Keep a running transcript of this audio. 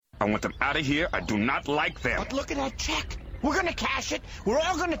I want them out of here. I do not like them. But look at that check. We're going to cash it. We're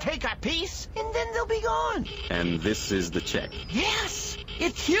all going to take our piece, and then they'll be gone. And this is the check. Yes,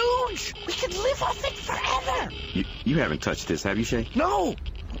 it's huge. We could live off it forever. You haven't touched this, have you, Shay? No.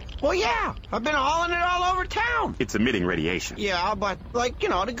 Well, yeah. I've been hauling it all over town. It's emitting radiation. Yeah, but, like, you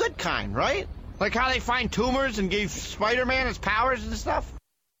know, the good kind, right? Like how they find tumors and gave Spider-Man his powers and stuff.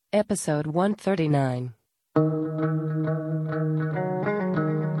 Episode 139.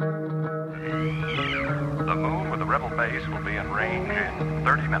 The moon with the rebel base will be in range in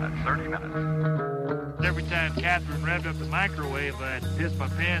 30 minutes. 30 minutes. Every time Catherine revved up the microwave, I'd piss my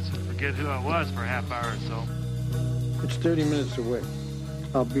pants and forget who I was for a half hour or so. It's 30 minutes away.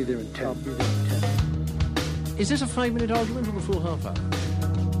 I'll be there in 10. Is this a 5-minute argument or a full half hour?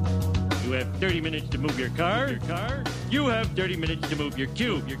 You have 30 minutes to move your car. You have 30 minutes to move your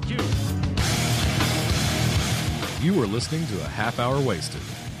cube. You are listening to a half hour wasted.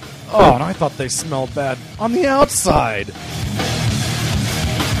 Oh, and I thought they smelled bad on the outside.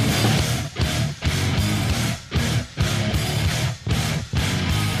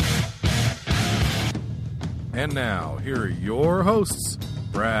 And now, here are your hosts,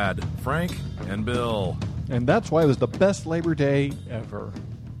 Brad, Frank, and Bill. And that's why it was the best Labor Day ever.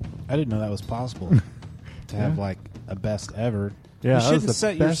 I didn't know that was possible to have like a best ever. Yeah, you shouldn't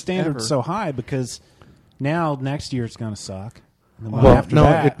set your standards so high because now next year it's going to suck. And then after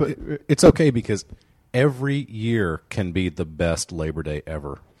that, it's okay because every year can be the best Labor Day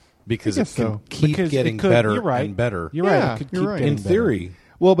ever because it can keep getting better and better. You're right. It could keep in theory.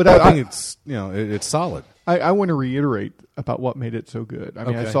 Well, but I think it's solid. I want to reiterate about what made it so good. I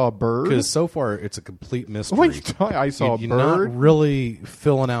mean, I saw a bird. Because so far, it's a complete mystery. I saw a bird. You're not really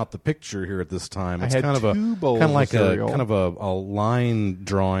filling out the picture here at this time. It's I had kind of a line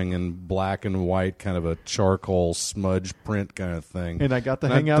drawing in black and white, kind of a charcoal smudge print kind of thing. And I got to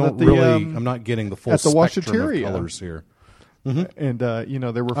hang out at I'm not getting the full spectrum of colors here. Mm-hmm. And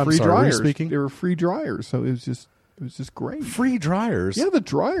there were free dryers. There were free dryers, so it was just great. Free dryers? Yeah, the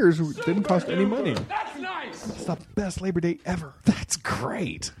dryers didn't cost any money. That's nice. It's the best Labor Day ever. That's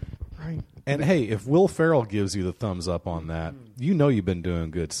great. Right. And hey, if Will Ferrell gives you the thumbs up on that, you know you've been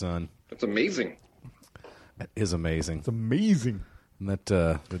doing good, son. That's amazing. That is amazing. It's amazing. And that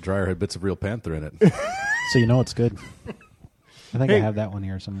the dryer had bits of Real Panther in it. So you know it's good. I think I have that one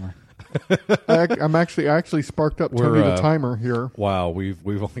here somewhere. I actually sparked up Tony the timer here. Wow, we've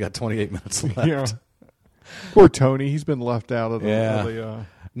only got 28 minutes left. Yeah. Poor Tony, he's been left out of the.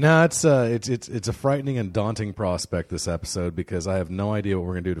 No, it's a frightening and daunting prospect this episode because I have no idea what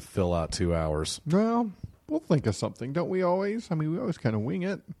we're going to do to fill out 2 hours. Well, we'll think of something, don't we always? I mean, we always kind of wing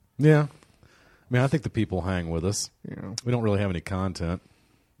it. Yeah. I mean, I think the people hang with us. Yeah. We don't really have any content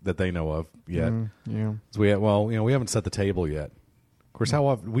that they know of yet. Yeah. So we haven't set the table yet. Of course, how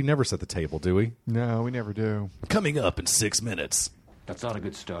often we never set the table, do we? No, we never do. Coming up in 6 minutes. That's not a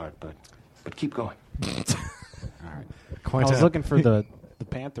good start, but keep going. All right. I was looking for the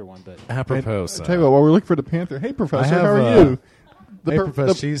Panther one, but apropos. I'll tell you what, while we're looking for the Panther, hey, Professor, how are you?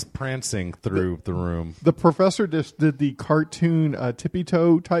 Professor, she's prancing through the room. The professor just did the cartoon tippy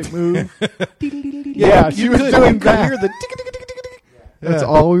toe type move. Yeah, she was doing that. That's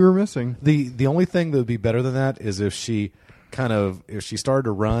all we were missing. The only thing that would be better than that is if she started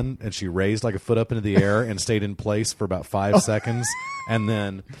to run and she raised like a foot up into the air and stayed in place for about 5 seconds and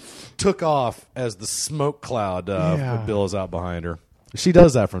then took off as the smoke cloud billows out behind her. She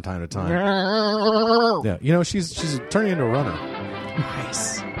does that from time to time. Yeah, she's turning into a runner.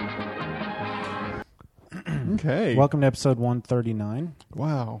 Nice. Okay. Welcome to episode 139.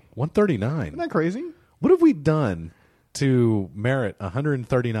 Wow. 139. Isn't that crazy? What have we done to merit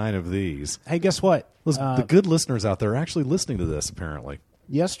 139 of these? Hey, guess what? The good listeners out there are actually listening to this, apparently.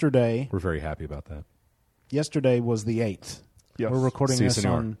 Yesterday. We're very happy about that. Yesterday was the 8th. Yes. We're recording this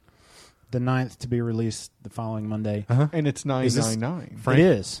on the 9th to be released the following Monday. And it's 999. It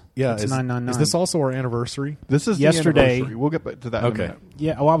is. Yeah, it's 999. Is this also our anniversary? This is yesterday. The anniversary. We'll get back to that in a minute.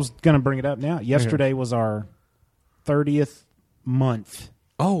 Yeah, I was going to bring it up now. Yesterday was our 30th month.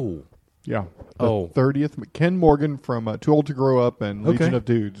 Oh. Yeah. The 30th. Ken Morgan from Too Old to Grow Up and Legion of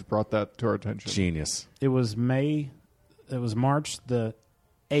Dudes brought that to our attention. Genius. It was March the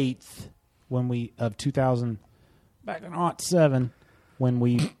 8th of 2000, back in 2007, when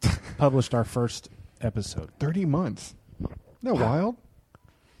we published our first episode. 30 months. Isn't that wild?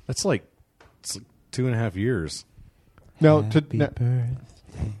 That's like 2.5 years. No,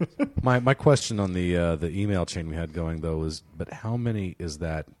 my question on the email chain we had going though was, but how many is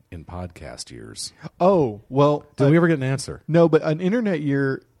that in podcast years? Oh, well, did we ever get an answer? No, but an internet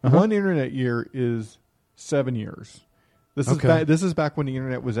year, one internet year is 7 years. This is back when the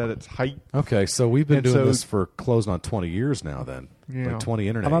internet was at its height. Okay, so we've been And doing so- this for closing on 20 years now. Then, Yeah. like 20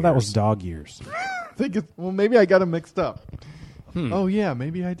 internet. I thought that years. was dog years. I think maybe I got them mixed up. Oh yeah,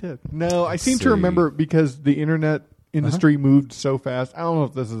 maybe I did. No, I seem see. to remember because the internet industry moved so fast. I don't know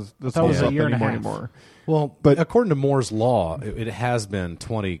if this That holds was a up year and a anymore. half. Well, But- but according to Moore's law, it has been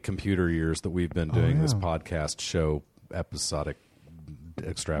 20 computer years that we've been doing this podcast show, episodic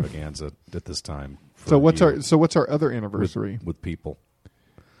extravaganza at this time. for So what's you what's our other anniversary, with people?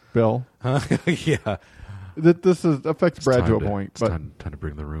 Bill? Huh? Yeah, This affects Brad to a Time point, it's but time to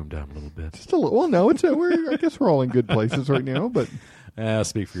bring the room down a little bit. just a little. Well, no, it's I guess we're all in good places right now, but.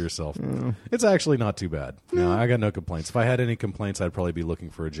 Speak for yourself. It's actually not too bad. No, I got no complaints. If I had any complaints, I'd probably be looking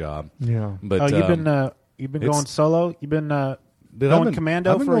for a job. Yeah. But You've been it's- going solo. You've been I've going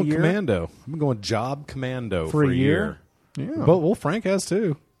commando been for a going year. Commando. I've been going job commando For a year? Yeah. But Frank has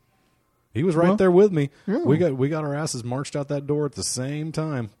too. He was right Well, there with me. yeah. We got our asses marched out that door at the same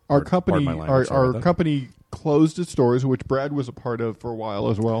time. Our Pardon company, my language, sorry our about that. company closed its doors, which Brad was a part of for a while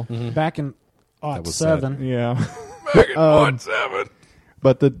as well. Back in was 07. Yeah. on 7.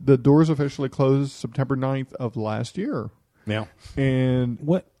 But the doors officially closed September 9th of last year. Yeah. And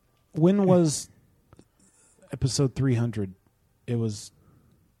When was episode 300? It was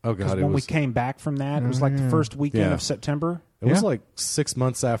Oh 'cause God! It when we was, came back from that. It was like the first weekend Yeah. of September. it was Yeah. like 6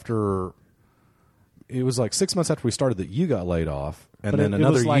 months after. It was like 6 months after we started that you got laid off, and But then it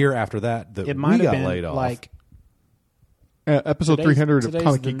another was like- year after that It we might have got been laid off. like episode Today's- 300 of today's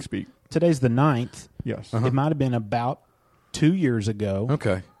Comic the- Geek Speak. today's the 9th. Yes. It might have been about 2 years ago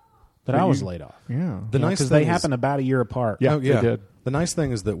Okay. that I was laid off. Yeah. The nice Because thing they is- happened about a year apart. Yeah, Oh, yeah. they did. The nice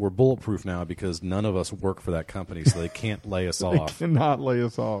thing is that we're bulletproof now because none of us work for that company, so they can't lay us They off. cannot lay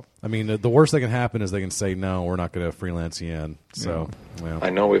us off. I mean, the worst that can happen is they can say, no, we're not going to freelance you in. So, well, I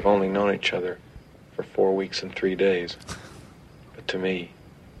know we've only known each other for 4 weeks and 3 days, but to me,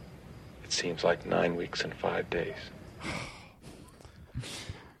 it seems like 9 weeks and 5 days.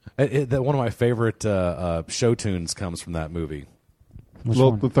 one of my favorite show tunes comes from that movie. Which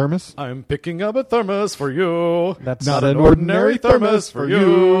Well, one? the thermos? I'm picking up a thermos for you. That's Not an ordinary thermos for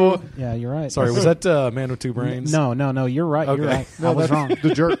you. Yeah, you're right. Sorry, was that Man with Two Brains? No, you're right. Okay. You're right. No, I was that's wrong.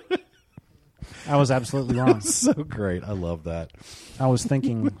 The jerk. I was absolutely wrong. So great. I love that. I was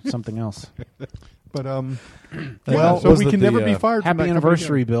thinking something else. But Well, so was we it can the, never be fired. from Happy that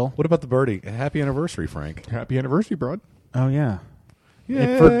anniversary, company Bill. What about the birdie? Happy anniversary, Frank. again. Happy anniversary, Brad. Oh yeah.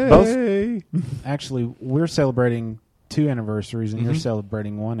 Yay. For both, actually, we're celebrating 2 anniversaries, and you're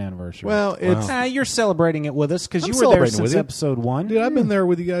celebrating 1 anniversary. Well, it's You're celebrating it with us because I'm you were there celebrating since with you. episode 1. Dude, I've been there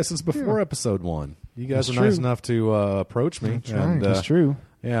with you guys since before episode 1. You guys That's were nice true. enough to approach me. That's right. and, That's true.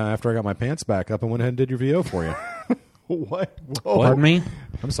 Yeah, after I got my pants back up, I went ahead and did your VO for you. what? Whoa. Pardon me.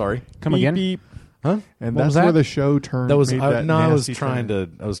 I'm sorry. Come Beep, again. beep. Huh? And What that's was where that? the show turned. That was made I, that no. I was nasty trying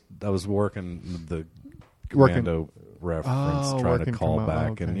turn. to. I was working the Working. Commando reference, Oh, trying to working call from-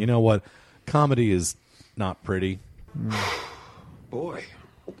 back. okay. And you know what? Comedy is not pretty. Boy,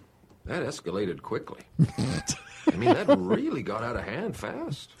 that escalated quickly. I mean, that really got out of hand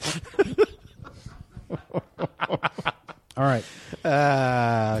fast. All right.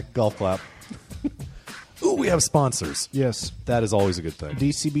 Golf clap. Ooh, we have sponsors. Yes. That is always a good thing.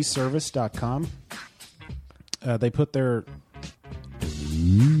 DCBService.com. They put their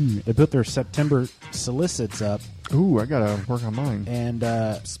September solicits up, Ooh, I gotta work on mine. and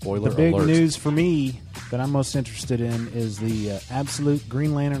Spoiler the big alert. news for me that I'm most interested in is the Absolute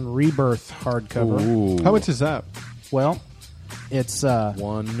Green Lantern Rebirth hardcover. Ooh. How much is that? Well, it's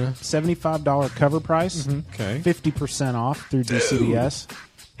One. $75 cover price, Okay. 50% off through DCBS.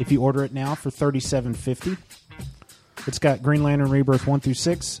 If you order it now for $37.50, it's got Green Lantern Rebirth 1 through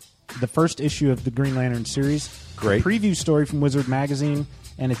 6, the first issue of the Green Lantern series, Great. a preview story from Wizard Magazine,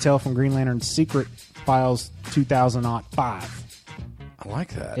 and a tale from Green Lantern Secret Files 2005. I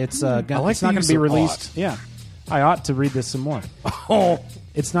like that. It's I like it's not the going use to be of released. Yeah, I ought to read this some more. Oh,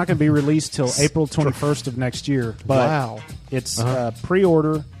 It's not going to be released till April 21st of next year. But Wow. it's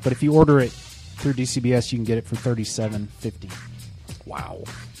pre-order. But if you order it through DCBS, you can get it for $37.50. wow.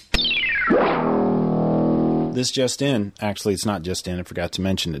 This just in. Actually, it's not just in. I forgot to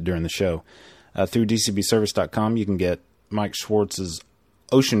mention it during the show. Through DCBService.com, you can get Mike Schwartz's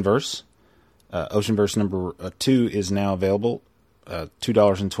Oceanverse. Oceanverse number 2 is now available.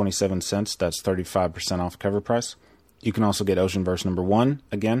 $2.27. That's 35% off cover price. You can also get Oceanverse number 1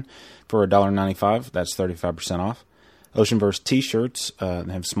 again for $1.95. That's 35% off. Oceanverse T-shirts they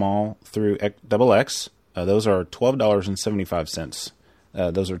have small through XX. Those are $12.75.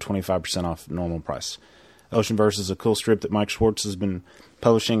 Those are 25% off normal price. Oceanverse is a cool strip that Mike Schwartz has been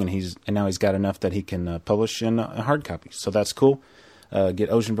publishing, and now he's got enough that he can publish in a hard copy. So that's cool. Get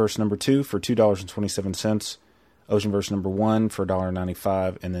Oceanverse number 2 for $2.27, Oceanverse number 1 for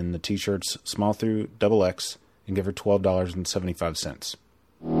 $1.95, and then the T-shirts small through XXX, and give her $12.75.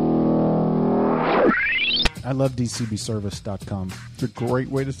 I love DCBService.com. It's a great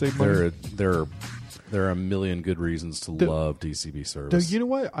way to save money. There are a million good reasons to love DCB Service. You know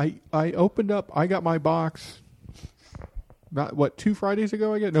what? I opened up. I got my box. Not 2 Fridays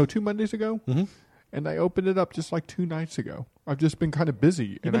ago. 2 Mondays ago. Mm-hmm. And I opened it up just like 2 nights ago. I've just been kind of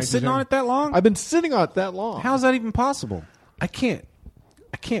busy. You've been sitting on it that long? I've been sitting on it that long. How's that even possible? I can't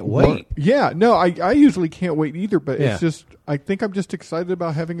wait. Yeah, no, I usually can't wait either, but Yeah. it's just, I think I'm just excited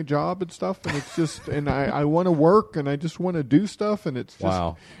about having a job and stuff, and it's just, and I want to work, and I just want to do stuff, and it's just,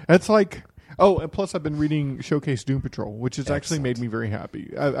 Wow. It's like, and plus I've been reading Showcase Doom Patrol, which has actually made me very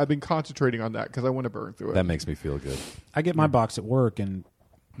happy. I've been concentrating on that because I want to burn through it. That makes me feel good. I get my box at work, and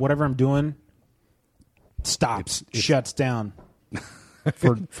whatever I'm doing stops, shuts down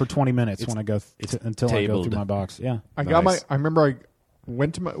for 20 minutes when I go until I go through my box. Yeah, I remember I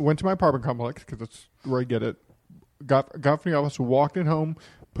went to my apartment complex because that's where I get it. Got from the office, walked in home,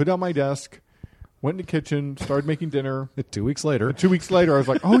 put it on my desk, went in the kitchen, started making dinner. 2 weeks later, I was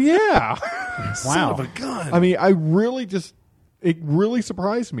like, "Oh yeah, wow, son of a gun!" I mean, it really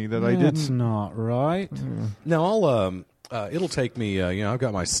surprised me that I didn't. That's not right. Now it'll take me. I've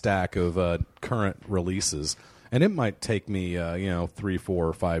got my stack of current releases, and it might take me 3, 4,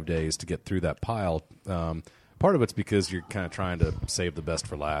 or 5 days to get through that pile. Part of it's because you're kind of trying to save the best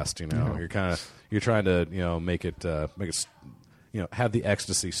for last. You're trying to make it have the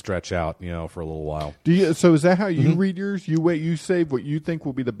ecstasy stretch out for a little while. So is that how you read yours? You save what you think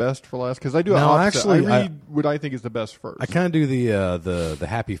will be the best for last? Because I do. No, opposite. actually, I read what I think is the best first. I kind of do the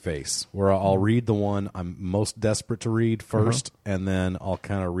happy face where I'll read the one I'm most desperate to read first, and then I'll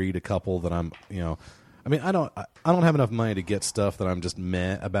kind of read a couple that I'm I mean, I don't have enough money to get stuff that I'm just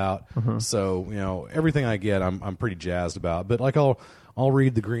meh about. So everything I get, I'm pretty jazzed about. But like I'll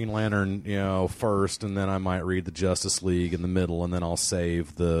read the Green Lantern first, and then I might read the Justice League in the middle, and then I'll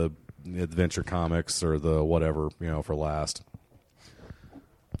save the Adventure Comics or the whatever for last.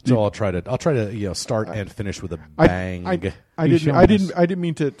 So I'll try to start and finish with a bang. I didn't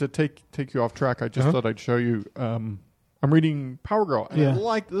mean to take you off track. I just thought I'd show you. I'm reading Power Girl, and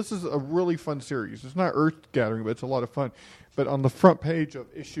this is a really fun series. It's not earth gathering, but it's a lot of fun. But on the front page of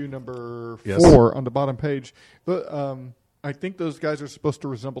issue number 4, on the bottom page, I think those guys are supposed to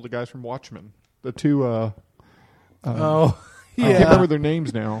resemble the guys from Watchmen. The two. I can't remember their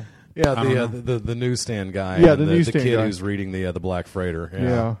names now. Yeah, the newsstand guy. Yeah, and the newsstand kid guy who's reading the Black Freighter.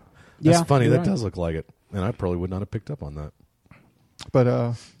 Yeah. That's funny. That right. does look like it, and I probably would not have picked up on that. But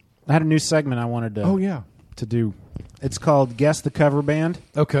I had a new segment I wanted to to do. It's called Guess the Cover Band.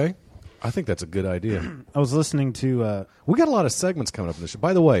 Okay. I think that's a good idea. I was listening to... we got a lot of segments coming up in this show.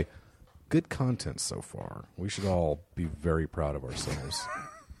 By the way, good content so far. We should all be very proud of ourselves.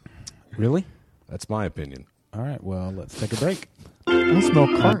 Really? That's my opinion. All right, well, let's take a break. I smell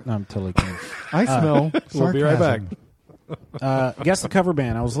carton. I'm totally kidding. I smell We'll be right back. Guess the Cover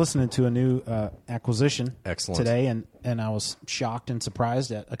Band. I was listening to a new acquisition Excellent. today, and I was shocked and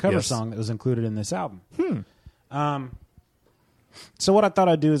surprised at a cover song that was included in this album. So what I thought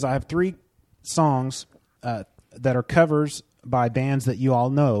I'd do is I have 3 songs that are covers by bands that you all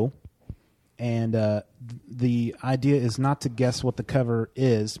know, and the idea is not to guess what the cover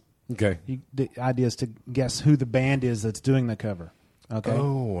is. Okay. The idea is to guess who the band is that's doing the cover. Okay.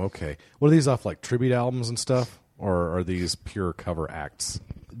 Oh, okay. What are these off like tribute albums and stuff, or are these pure cover acts?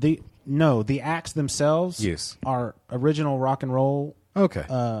 The acts themselves are original rock and roll. Okay.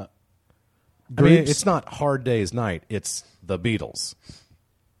 I mean, it's not Hard Day's Night. It's the Beatles.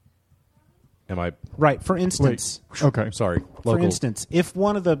 Am I right? For instance, okay. Sorry. For instance, if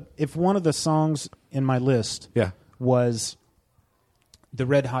one of the songs in my list, was the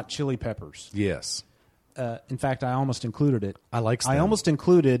Red Hot Chili Peppers. Yes. In fact, I almost included it. I almost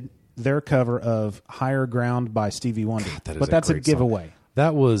included their cover of "Higher Ground" by Stevie Wonder, but that's a giveaway. Song.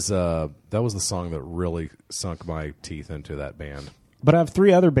 That was the song that really sunk my teeth into that band. But I have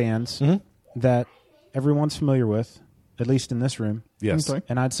 3 other bands that everyone's familiar with, at least in this room. Yes. Okay.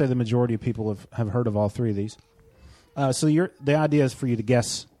 And I'd say the majority of people have heard of all 3 of these. So the idea is for you to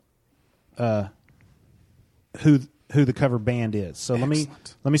guess who the cover band is. So let me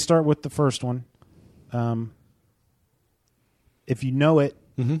start with the first one. If you know it,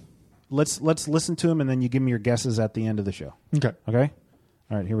 let's listen to them, and then you give me your guesses at the end of the show. Okay. Okay?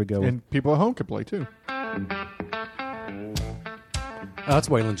 All right, here we go. And people at home can play, too. Oh, that's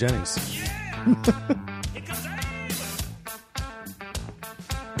Waylon Jennings.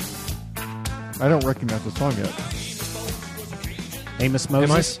 I don't recognize the song yet. Amos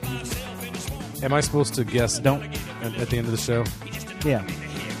Moses. Am I supposed to guess? Don't at the end of the show. Yeah.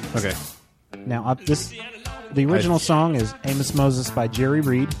 Okay. Now the original song is Amos Moses by Jerry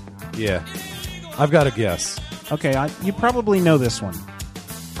Reed. Yeah. I've got a guess. Okay, you probably know this one.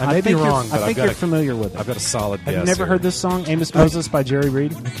 I may be wrong, but I think you're familiar with it. I've got a solid guess. Have you never heard this song, Amos Moses by Jerry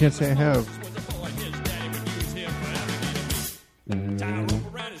Reed? I can't say I have.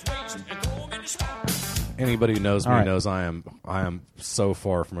 Anybody who knows me All right. knows I am so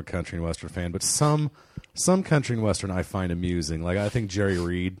far from a country and western fan, but some country and western I find amusing. Like I think Jerry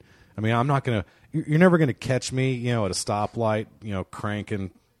Reed. I mean, I'm not gonna. You're never gonna catch me, at a stoplight,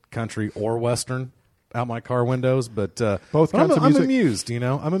 cranking country or western out my car windows. But both kinds of music. I'm amused.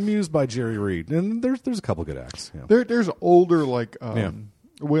 I'm amused by Jerry Reed, and there's a couple good acts. There's older like.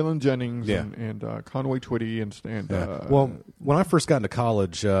 Waylon Jennings and Conway Twitty and well, when I first got into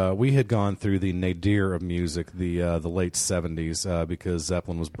college, we had gone through the nadir of music, the late 70s, because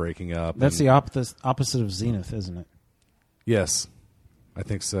Zeppelin was breaking up. That's the opposite of Zenith, isn't it? Yes, I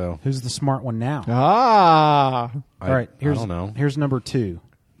think so. Who's the smart one now? All right. I don't know. Here's number 2.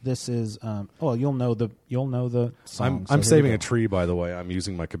 This is you'll know the song. I'm saving a tree, by the way. I'm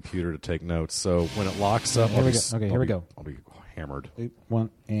using my computer to take notes, so when it locks up, here we go. I'll be hammered. 1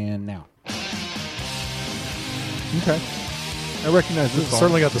 and now. Okay. I recognize this song.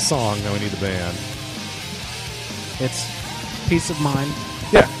 Certainly got the song. Now we need the band. It's Peace of Mind.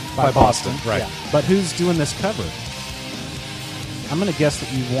 Yeah, by Boston. Right. Yeah. But who's doing this cover? I'm going to guess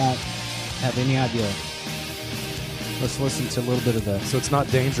that you won't have any idea. Let's listen to a little bit of the. So it's not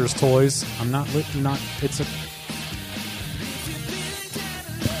Dangerous Toys. I'm not. It's a.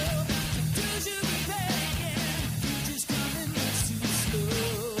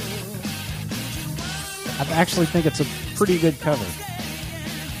 I actually think it's a pretty good cover.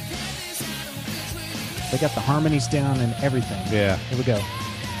 They got the harmonies down and everything. Yeah. Here we go.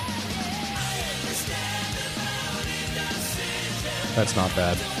 That's not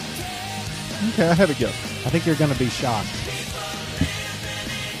bad. Okay, I have a guess. I think you're going to be shocked.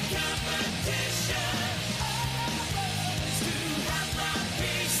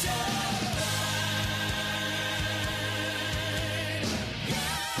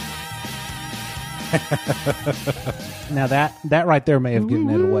 Now that right there may have given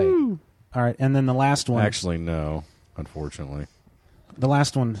it away. All right, and then the last one. Actually, no. Unfortunately, the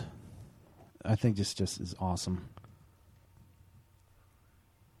last one, I think, just is awesome.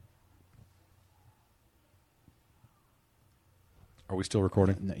 Are we still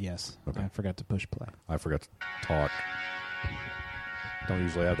recording? No, yes. Okay. I forgot to push play. I forgot to talk. Don't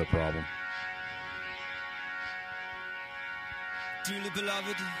usually have that problem. Dearly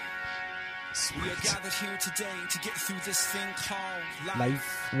beloved, we are gathered here today to get through this thing called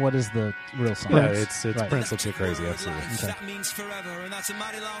life. What is the real song? Yeah, it's right. Prince Lets You Crazy, absolutely. Okay. That means forever, and that's a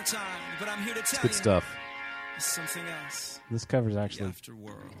mighty long time. But I'm here to tell It's good stuff. you something else. This cover's actually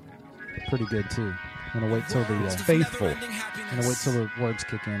Afterworld. pretty good too. I'm gonna wait till the faithful. I'm gonna wait till the words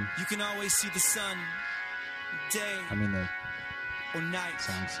kick in. You can always see the sun, day I mean the or night.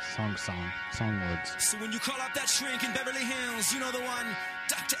 song words. So when you call up that shrink in Beverly Hills, you know the one.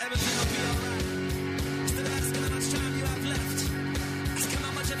 Doctor, everything will be alright. Instead of asking how much time you have left, ask him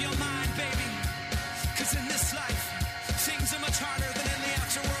how much of your mind, baby. 'Cause in this life, things are much harder than in the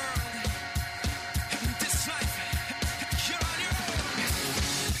outer world. In this life, you're on your own.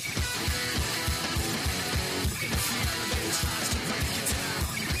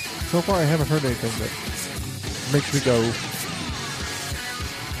 So far, I haven't heard anything that makes me go.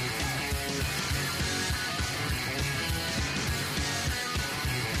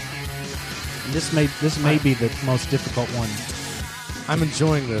 This may be the most difficult one. I'm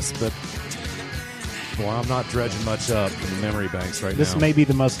enjoying this, but I'm not dredging much up in the memory banks right This now. may be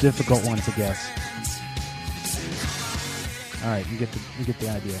the most difficult one to guess. All right, you get the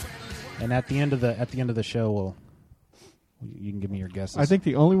idea. And at the end of the show, you can give me your guesses. I think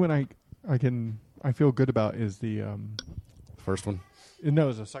the only one I feel good about is the first one. No,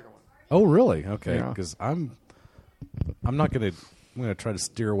 it's the second one. Oh, really? Okay, Yeah. because I'm not gonna. I'm gonna try to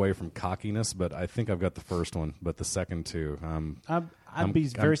steer away from cockiness, but I think I've got the first one, but the second two. I'd be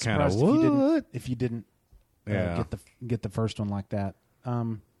very surprised if you didn't get the first one like that. Let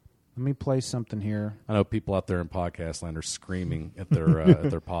me play something here. I know people out there in podcast land are screaming at their at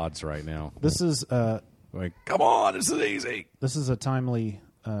their pods right now. This is like, come on, this is easy. This is a timely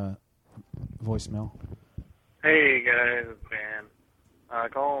voicemail. Hey guys, it's Dan.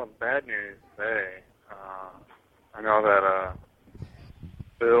 Calling with bad news today. I know that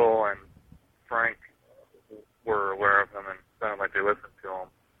Bill and Frank were aware of him and sounded like they listened to him.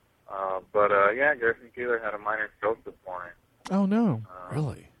 Yeah, Garrison Keillor had a minor stroke this morning. Oh, no.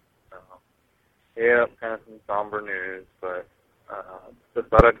 Really? Yeah, kind of some somber news, but just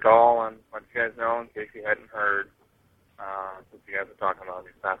thought I'd call and let you guys know in case you hadn't heard, since you guys were talking about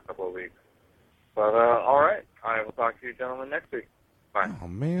these past couple of weeks. But, all right. I will talk to you gentlemen next week. Bye. Oh,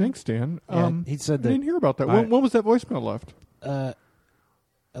 man. Thanks, Dan. Yeah, he said that. I didn't hear about that. When was that voicemail left?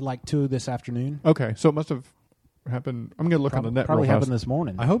 Like 2 this afternoon. Okay, so it must have happened. I'm going to look on the net. Probably real fast. happened this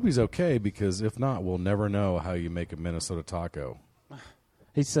morning. I hope he's okay, because if not, we'll never know how you make a Minnesota taco.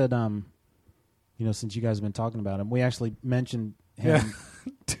 He said, since you guys have been talking about him, we actually mentioned him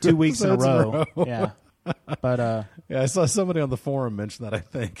 2 weeks in a row. Yeah. But I saw somebody on the forum mention that, I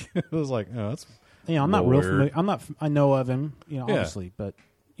think. It was like, oh, that's I'm not real familiar. I know of him, Yeah. obviously, but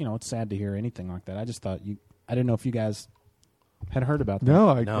it's sad to hear anything like that. I just thought I didn't know if you guys had heard about that. No,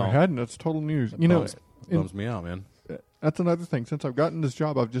 I hadn't. That's total news. Bums me out, man. That's another thing. Since I've gotten this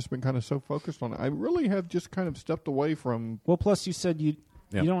job, I've just been kind of so focused on it. I really have just kind of stepped away from. Well, plus you said you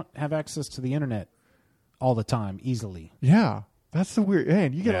don't have access to the internet all the time easily. Yeah, that's the weird.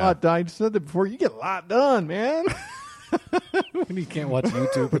 Man, you get a lot done. I said that before. You get a lot done, man. When you can't watch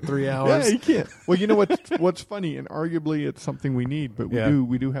YouTube for 3 hours. Yeah, you can't. Well, you know what's funny, and arguably it's something we need, but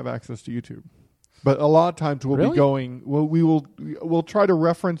we do have access to YouTube. But a lot of times we'll be going. Well, we'll try to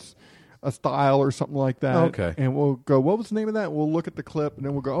reference a style or something like that. Okay. And we'll go, what was the name of that? We'll look at the clip, and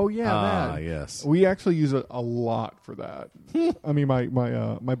then we'll go, oh, yeah, that. Yes. We actually use it a lot for that. I mean,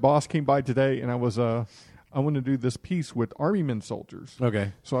 my boss came by today, and I wanted to do this piece with Army men soldiers.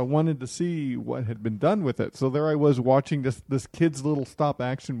 Okay. So I wanted to see what had been done with it. So there I was watching this kid's little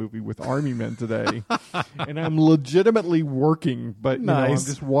stop-action movie with Army men today. And I'm legitimately working, but I'm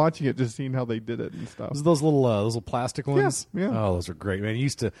just watching it, just seeing how they did it and stuff. Those little plastic ones? Yeah. Oh, those are great, man. You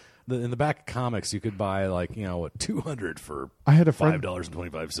used to, in the back of comics, you could buy, like, $200 for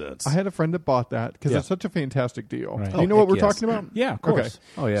 $5.25. I had a friend that bought that because it's such a fantastic deal. Right. You know what we're talking about? Yeah, of course.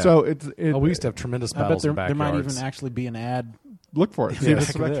 Okay. Oh, yeah. So we used to have tremendous battles in backyards. There might even actually be an ad. Look for it. Yeah.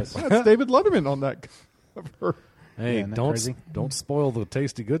 That's David Letterman on that cover. Hey, don't spoil the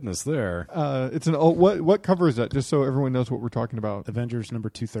tasty goodness there. It's an what cover is that? Just so everyone knows what we're talking about. Avengers number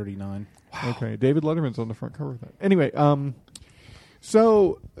 239. Wow. Okay, David Letterman's on the front cover of that. Anyway,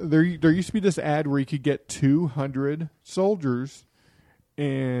 so there used to be this ad where you could get 200 soldiers,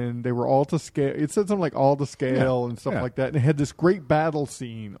 and they were all to scale. It said something like all to scale and stuff like that. And it had this great battle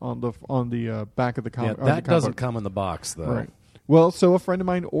scene on the back of the comic. Yeah, that doesn't come in the box though. Right. Well, so a friend of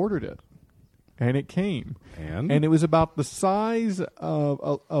mine ordered it, and it came, and it was about the size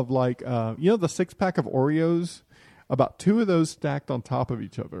of like the 6-pack of Oreos. About 2 of those stacked on top of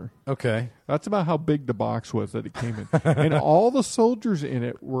each other. Okay. That's about how big the box was that it came in. And all the soldiers in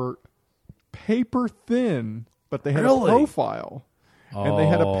it were paper thin, but they had a profile. And they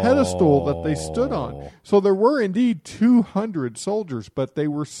had a pedestal that they stood on. So there were indeed 200 soldiers, but they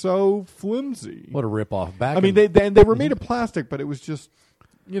were so flimsy. What a ripoff! They were made of plastic, but it was just,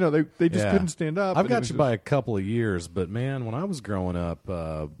 they just couldn't stand up. I've got you by a couple of years, but man, when I was growing up,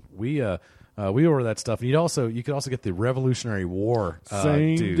 we ordered that stuff, and you could also get the Revolutionary War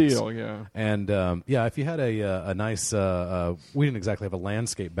same dudes. Deal, yeah. And if you had a nice, we didn't exactly have a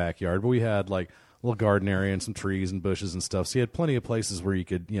landscape backyard, but we had like a little garden area and some trees and bushes and stuff. So you had plenty of places where you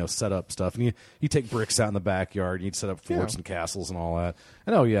could set up stuff, and you take bricks out in the backyard, and you'd set up forts and castles and all that.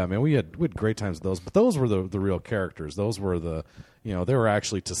 And we had great times with those. But those were the real characters. Those were they were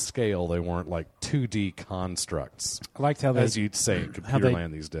actually to scale. They weren't like 2D constructs. I liked how as you'd say in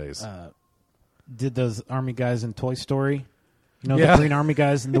Computerland these days. Did those army guys in Toy Story? The Green Army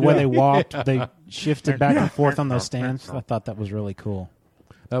guys, and the way they walked, they shifted back and forth on those stands. I thought that was really cool.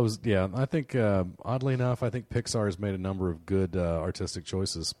 That was, I think, oddly enough, I think Pixar has made a number of good artistic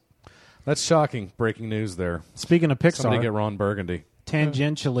choices. That's shocking. Breaking news there. Speaking of Pixar, somebody get Ron Burgundy.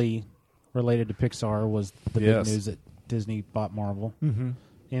 Tangentially related to Pixar was the big news that Disney bought Marvel. Mm-hmm.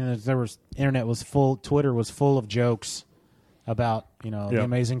 And Twitter was full of jokes about the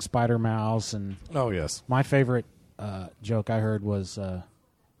Amazing Spider Mouse, and my favorite joke I heard was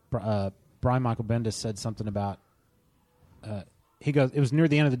Brian Michael Bendis said something about he goes, it was near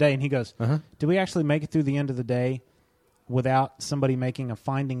the end of the day, and he goes, did we actually make it through the end of the day without somebody making a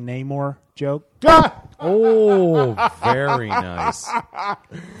Finding Namor joke? Oh, very nice.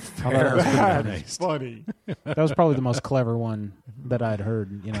 That's funny. That was probably the most clever one that I'd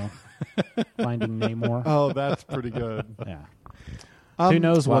heard, Finding Namor. Oh, that's pretty good. Yeah. Who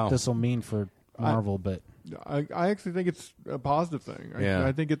knows what this will mean for Marvel, but I actually think it's a positive thing.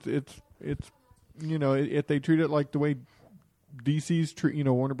 I think it's if they treat it like the way DC's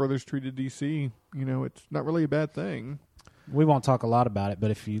Warner Brothers treated DC, it's not really a bad thing. We won't talk a lot about it,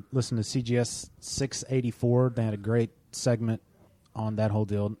 but if you listen to CGS 684, they had a great segment on that whole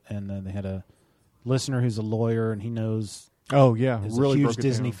deal, and then they had a listener who's a lawyer, and he knows. Oh yeah, he's really a huge broke it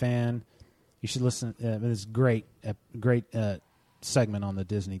Disney down. fan. You should listen. It's great segment on the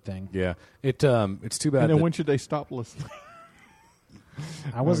Disney thing. Yeah, it's too bad. And then that- when should they stop listening?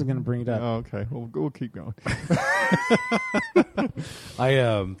 I wasn't going to bring it up. Oh, okay, we'll keep going.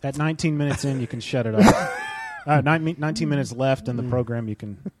 At 19 minutes in, you can shut it off. 19 minutes left in the program. You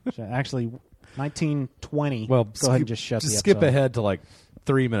can actually 19:20. Well, go ahead and just shut. Just the skip episode. ahead to like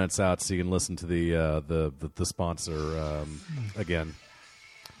 3 minutes out, so you can listen to the sponsor again.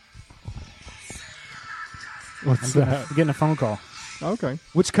 What's I'm that? getting a phone call. Okay.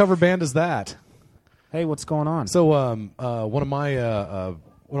 Which cover band is that? Hey, what's going on? So, one of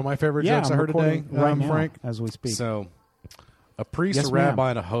my favorite jokes I'm I heard today, recording right now, Frank, as we speak. So, a priest, Yes, a rabbi, ma'am.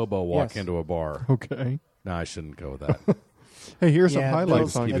 and a hobo walk Yes. into a bar. Okay. No, I shouldn't go with that. Hey, here's some Yeah,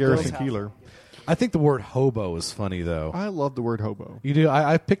 highlights Bill's- on at Garrison Bill's house. Keeler. I think the word hobo is funny, though. I love the word hobo. You do.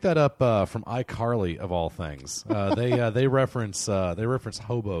 I picked that up from iCarly of all things. They reference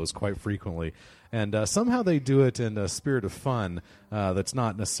hobos quite frequently, and somehow they do it in a spirit of fun that's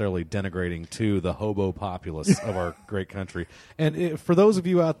not necessarily denigrating to the hobo populace of our great country. And for those of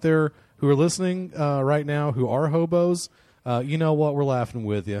you out there who are listening right now who are hobos, you know what? We're laughing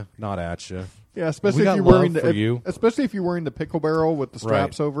with you, not at you. Yeah, especially We if got you're love wearing for you. especially if you're wearing the pickle barrel with the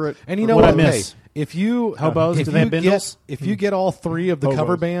straps Right. over it. And you know What what? I miss. Hey, if you Hobos, if do they have you bindles? if you get all three of the Hobos.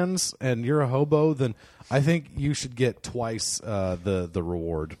 cover bands and you're a hobo, then I think you should get twice the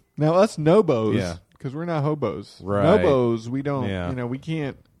reward. Now us nobos, Yeah. because we're not hobos. Right. Nobos, we don't. Yeah. We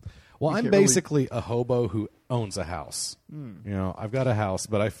can't. Well, we I'm can't really- basically a hobo who owns a house. I've got a house,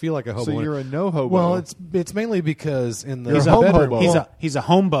 but I feel like a hobo. So you're a no hobo. Well, it's mainly because in the He's a home bedroom, hobo. He's a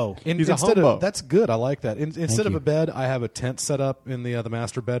homebo. He's a instead hobo. of that's good. I like that. Instead of you. a bed, I have a tent set up in the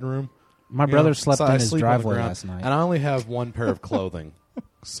master bedroom. My You brother know, slept so in I his sleep on the driveway ground, last night. and I only have one pair of clothing.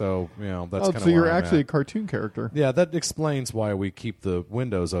 So that's kind of so you're where I'm actually a at. cartoon character. Yeah, that explains why we keep the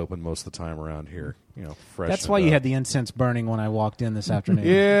windows open most of the time around here. Fresh. That's why you had the incense burning when I walked in this afternoon.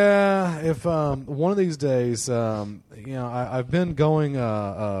 Yeah, if one of these days, I've been going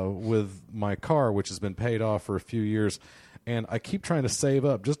with my car, which has been paid off for a few years, and I keep trying to save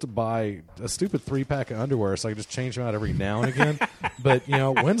up just to buy a stupid 3-pack of underwear so I can just change them out every now and again. But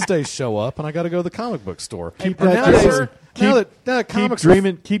Wednesdays show up, and I got to go to the comic book store. Keep And that nowadays, dream- now keep- that Keep comics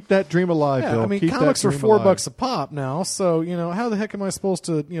dreaming. Keep that dream alive, yeah, Bill. I mean, Keep comics that are dream $4 alive. a pop now, so how the heck am I supposed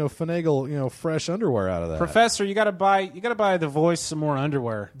to finagle fresh underwear out of that? Professor, you got to buy the voice some more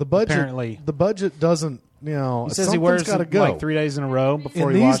underwear. The budget, apparently, the budget doesn't. he says he something's wears got to them go. like 3 days in a row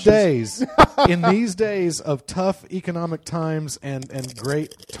before in he these washes. days. In these days of tough economic times and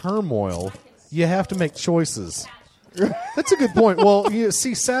great turmoil, you have to make choices. That's a good point. Well, you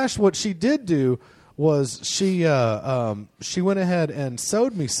see, Sash, what she did do was she went ahead and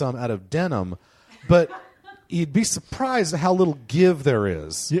sewed me some out of denim, but you'd be surprised at how little give there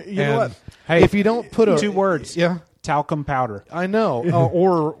is. You know what? Hey, if you don't put 2 words, yeah, talcum powder. I know,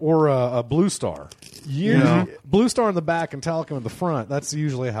 or a Blue Star. Blue Star in the back and talcum in the front. That's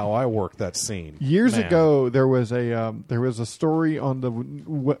usually how I work that scene. Years Man. ago, there was a story on the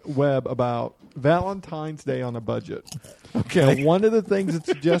web about Valentine's Day on a budget. Okay. Now, one of the things it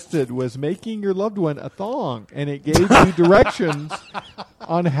suggested was making your loved one a thong, and it gave you directions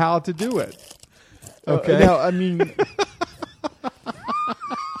on how to do it. Okay. Now, I mean,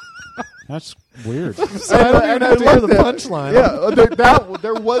 That's weird. So I don't even have to hear the punchline. Yeah,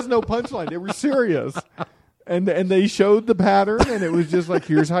 there was no punchline. They were serious, and they showed the pattern, and it was just like,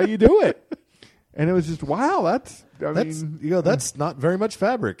 here's how you do it, and it was just wow. That's not very much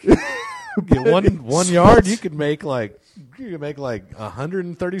fabric. one yard, you could make like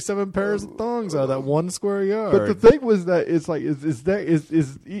 137 pairs of thongs out of that 1 square yard. But the thing was that it's like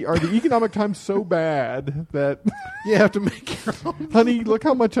are the economic times so bad that you have to make your own? Honey, look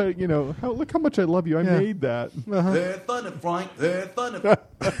how much I look how much I love you. I made that. They're funny, Frank. They're funny.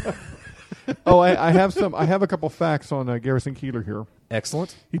 Oh, I have a couple facts on Garrison Keeler here.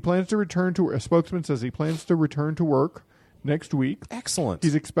 Excellent. He plans to return to. A spokesman says he plans to return to work next week. Excellent.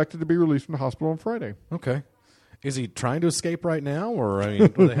 He's expected to be released from the hospital on Friday. Okay. Is he trying to escape right now, or are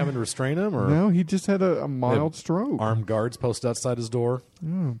they having to restrain him? Or No, he just had a mild stroke. Armed guards posted outside his door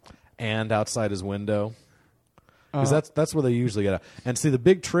and outside his window. Because that's where they usually get out. And see, the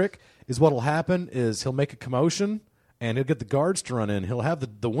big trick is what'll happen is he'll make a commotion, and he'll get the guards to run in. He'll have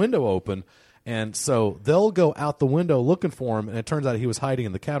the window open, and so they'll go out the window looking for him, and it turns out he was hiding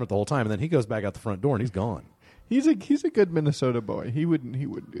in the cabinet the whole time, and then he goes back out the front door, and he's gone. He's a good Minnesota boy. He wouldn't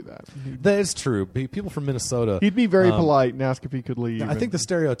do that. That is true. People from Minnesota. He'd be very polite and ask if he could leave. I think the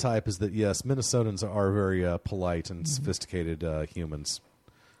stereotype is that yes, Minnesotans are very polite and sophisticated humans,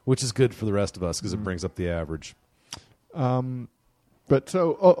 which is good for the rest of us because it brings up the average. But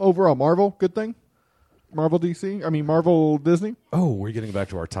so overall, Marvel, good thing. Marvel DC. I mean Marvel Disney. Oh, we're getting back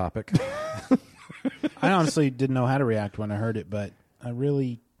to our topic. I honestly didn't know how to react when I heard it, but I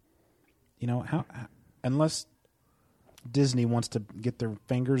really, how unless Disney wants to get their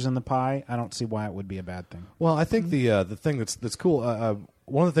fingers in the pie, I don't see why it would be a bad thing. Well, I think the thing that's cool.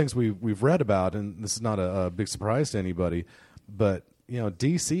 One of the things we've read about, and this is not a big surprise to anybody, but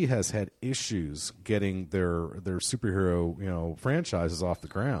DC has had issues getting their superhero franchises off the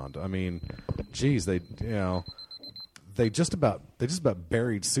ground. I mean, geez, they just about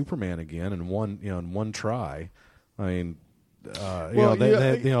buried Superman again in one try. I mean.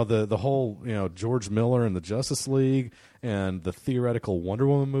 The whole George Miller and the Justice League and the theoretical Wonder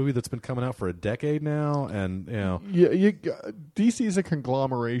Woman movie that's been coming out for a decade now, and DC is a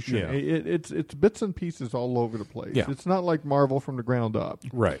conglomeration. Yeah. It's bits and pieces all over the place. Yeah. It's not like Marvel from the ground up.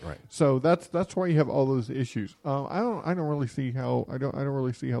 Right. So that's why you have all those issues. I don't really see how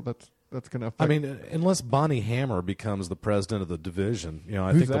that's going to affect. I mean, unless Bonnie Hammer becomes the president of the division,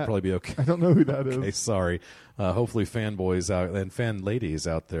 I Who's think that? they'll probably be okay. I don't know who that is. Okay, sorry. Hopefully, fanboys out and fan ladies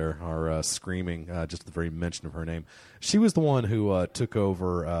out there are screaming just at the very mention of her name. She was the one who took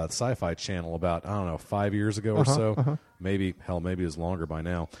over Sci-Fi Channel about 5 years ago or so. Maybe it was longer by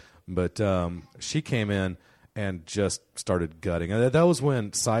now. But she came in and just started gutting. And that was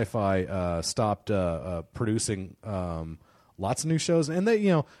when Sci-Fi stopped producing. Lots of new shows, and they,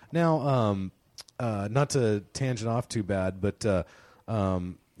 now, not to tangent off too bad, but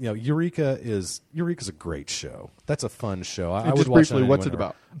Eureka's a great show. That's a fun show. I would watch briefly, what's it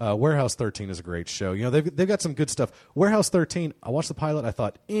about? Warehouse 13 is a great show. They've got some good stuff. Warehouse 13, I watched the pilot. I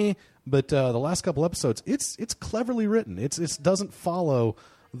thought, but the last couple episodes, it's cleverly written. It doesn't follow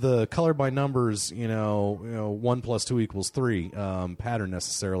the color by numbers, 1 + 2 = 3 pattern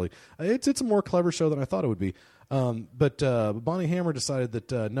necessarily. It's a more clever show than I thought it would be. But Bonnie Hammer decided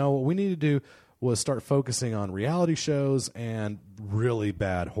that no, what we need to do was start focusing on reality shows and really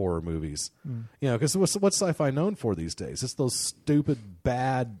bad horror movies. Because what's Sci-Fi known for these days? It's those stupid,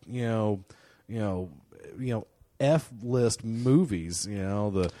 bad, F-list movies.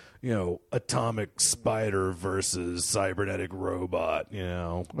 The atomic spider versus cybernetic robot.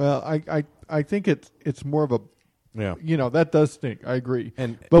 Well, I think it's more of a. Yeah, that does stink. I agree.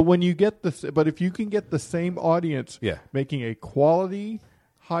 But if you can get the same audience making a quality,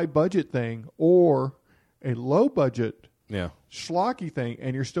 high budget thing or a low budget, schlocky thing,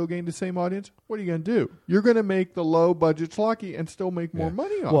 and you're still getting the same audience, what are you going to do? You're going to make the low budget schlocky and still make more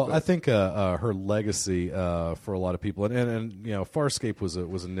money off it. Well, I think her legacy for a lot of people, and Farscape was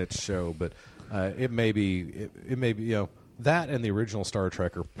a niche show, but it may be that and the original Star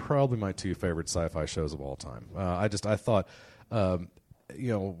Trek are probably my two favorite sci-fi shows of all time. I thought, from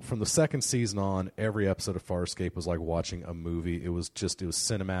the second season on, every episode of Farscape was like watching a movie. It was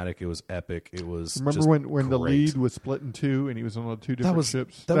cinematic. It was epic. It was. Remember when the lead was split in two and he was on two different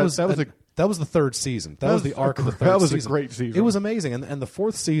ships? That was the third season. That was the arc of the third season. That was a great season. It was amazing, and the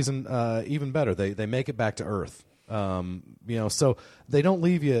fourth season even better. They make it back to Earth. So they don't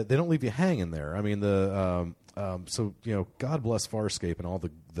leave you hanging there. I mean God bless Farscape and all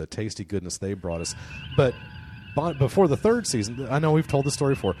the tasty goodness they brought us. But before the third season, I know we've told the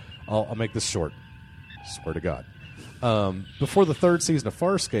story before. I'll make this short. Swear to God. Before the third season of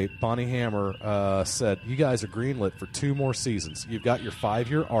Farscape, Bonnie Hammer said, "You guys are greenlit for 2 more seasons. You've got your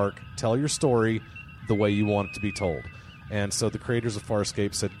 5-year arc. Tell your story the way you want it to be told." And so the creators of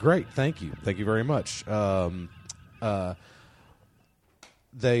Farscape said, "Great, thank you very much."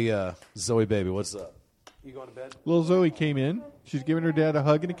 Zoe baby, what's up? You going to bed? Little Zoe came in. She's giving her dad a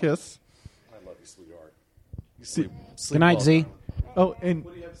hug and a kiss. I love you, sweetheart. You sleep Good night, well. Z. Oh, and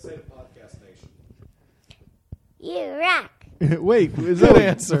what do you have to say to Podcast Nation? You rock. Wait, Zoe,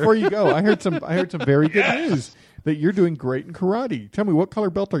 answer. Before you go, I heard some very good news that you're doing great in karate. Tell me, what color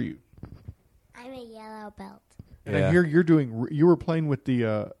belt are you? I'm a yellow belt. And I hear you were playing with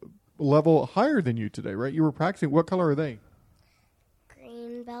the level higher than you today, right? You were practicing. What color are they?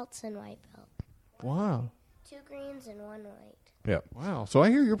 Green belts and white belt. Wow. 2 greens and 1 white. Yeah. Wow. So I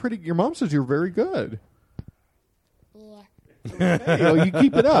hear you're pretty. Your mom says you're very good. Yeah. Okay, well, you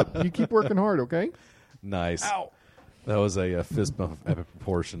keep it up. You keep working hard, okay? Nice. Ow. That was a fist bump of epic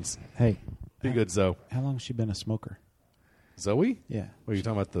proportions. Hey. Be good, Zoe. How long has she been a smoker? Zoe? Yeah. What are you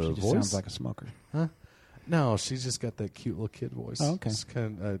talking about, the She just voice? sounds like a smoker. Huh? No, she's just got that cute little kid voice. Oh, okay. Just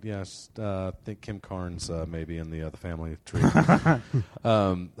kind of, I think Kim Carnes maybe in the family tree.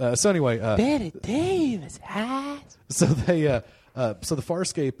 So anyway, Betty Davis. so they so the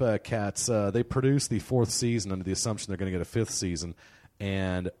Farscape cats they produced the 4th season under the assumption they're going to get a 5th season,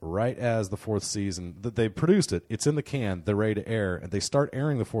 and right as the 4th season they produced it, it's in the can, they're ready to air, and they start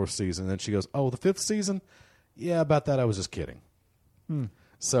airing the 4th season, and then she goes, "Oh, the 5th season? Yeah, about that I was just kidding."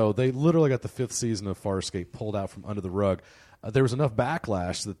 So they literally got the 5th season of Farscape pulled out from under the rug. There was enough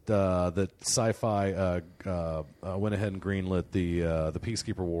backlash that Sci-Fi went ahead and greenlit the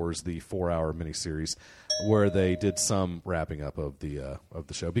Peacekeeper Wars, the 4-hour miniseries, where they did some wrapping up of the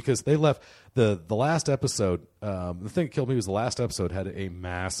show, because they left the last episode. The thing that killed me was the last episode had a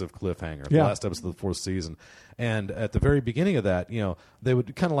massive cliffhanger. The last episode of the 4th season, and at the very beginning of that, they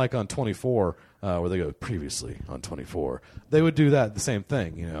would kind of like on 24, where they go previously on 24. They would do that the same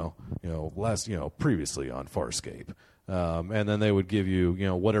thing, previously on Farscape. And then they would give you,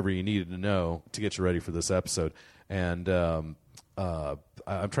 whatever you needed to know to get you ready for this episode. And I'm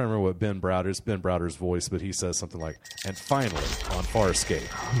trying to remember what Ben Browder's voice, but he says something like, "And finally on Farscape,"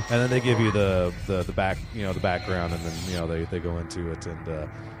 and then they give you the back, the background, and then they go into it. And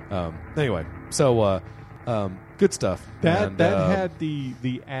anyway, so good stuff. That had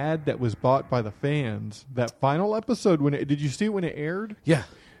the ad that was bought by the fans. That final episode did you see it when it aired? Yeah.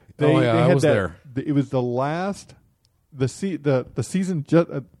 I was there. It was the last. The season,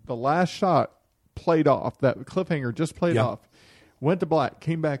 the last shot played off. That cliffhanger just played off. Went to black,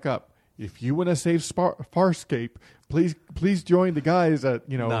 came back up. If you want to save Farscape, please join the guys at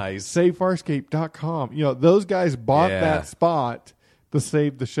SaveFarscape.com. Those guys bought that spot to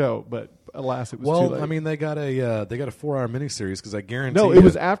save the show, but alas, it was too late. I mean, they got a 4-hour miniseries, because I guarantee. No, it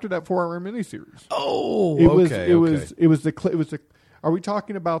was after that 4-hour miniseries. Oh, it was the. Are we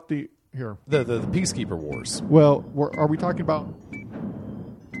talking about the? Here. The Peacekeeper Wars. Well, are we talking about?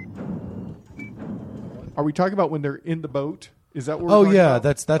 Are we talking about when they're in the boat? Is that what we're talking about?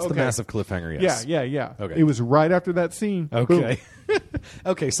 that's the massive cliffhanger. Yes. Yeah. Okay. It was right after that scene. Okay.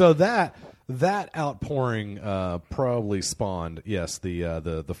 Okay. So that outpouring probably spawned the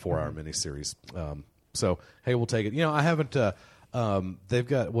 4-hour miniseries. So hey, we'll take it. I haven't. They've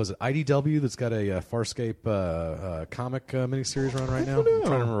got, was it IDW that's got a Farscape comic miniseries run right now? I'm trying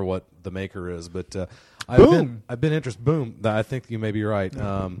to remember what the maker is, but I've been interested. Boom, I think you may be right.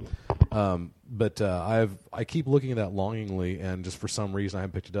 But I keep looking at that longingly, and just for some reason I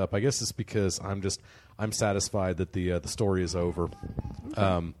haven't picked it up. I guess it's because I'm satisfied that the story is over.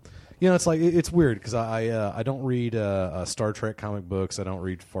 It's like it's weird because I don't read Star Trek comic books. I don't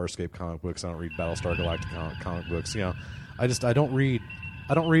read Farscape comic books. I don't read Battlestar Galactica comic books. I don't read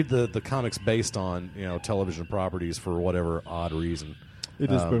the comics based on television properties for whatever odd reason.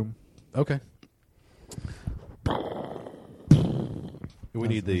 It is boom. Okay. We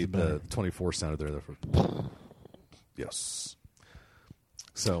need the 24 sound there. Yes.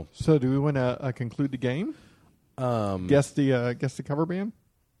 So do we want to conclude the game? Guess the cover band.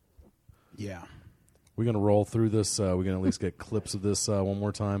 Yeah. We're gonna roll through this. We're gonna at least get clips of this one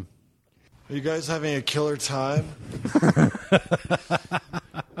more time. Are you guys having a killer time?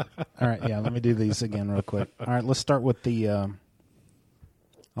 All right, yeah, let me do these again real quick. All right, let's start with the I'll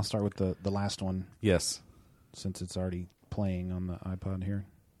start with the last one. Yes. Since it's already playing on the iPod here.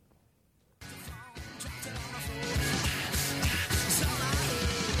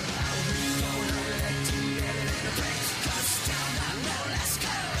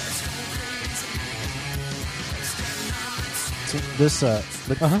 So this the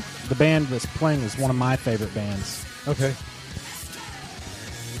band that's playing is one of my favorite bands. Okay.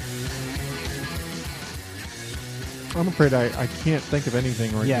 I'm afraid I can't think of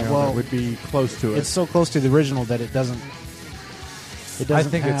anything right now that would be close to it. It's so close to the original that it doesn't. I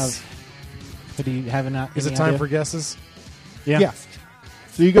think have. Do you have an? Is it time for guesses? Yeah.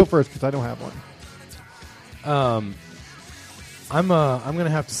 So you go first because I don't have one. I'm going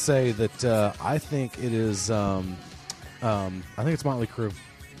to have to say that I think it is. I think it's Motley Crue.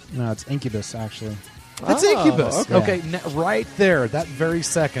 No, it's Incubus actually. It's Incubus. Okay. Right there, that very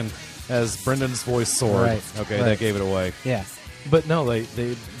second, as Brendan's voice soared. Right. Okay, right. That gave it away. Yeah. But no,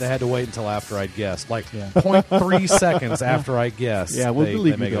 they had to wait until after I guessed, like 0.3 seconds after I guessed. Yeah, we'll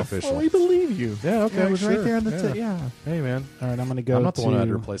believe they make you. it official. Well, we believe you. Yeah, okay, it was right there on the yeah. Hey, man. All right, I'm going to go. I'm not the one who had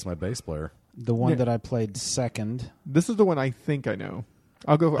to to replace my bass player. the one that I played second. This is the one I think I know.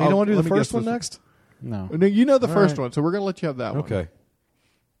 I'll go. You don't want to do the first one next? No. No, you know the All first right. one, so we're going to let you have that one. Okay.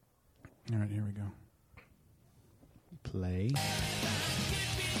 All right, here we go. Play.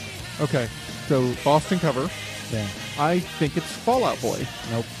 Okay, so Boston cover. Yeah. I think it's Fall Out Boy.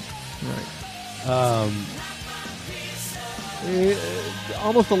 Nope. Right.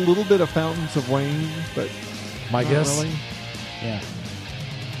 Almost a little bit of Fountains of Wayne, but My not guess? really. Yeah.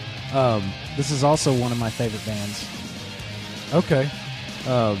 This is also one of my favorite bands. Okay.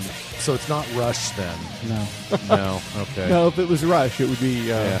 So it's not Rush then? No. No. Okay. No, if it was Rush, it would be.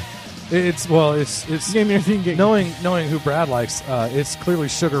 Yeah. It's knowing who Brad likes. It's clearly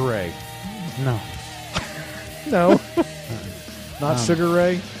Sugar Ray. No. No. Not Sugar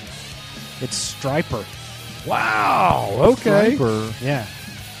Ray. It's Striper. Wow. Okay. Striper. Yeah.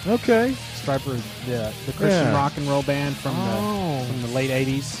 Okay. Striper, the Christian Yeah. rock and roll band from the late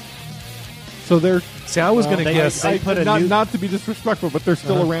 '80s. So they're. See, I was going to guess. They put a not, new- not to be disrespectful, but they're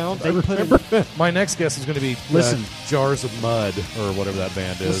still around. They I put remember. My next guess is going to be Listen. Jars of Mud or whatever that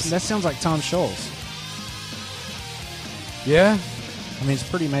band is. Listen, that sounds like Tom Scholz. Yeah. I mean, it's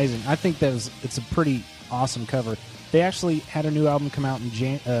pretty amazing. I think it's a pretty awesome cover. They actually had a new album come out in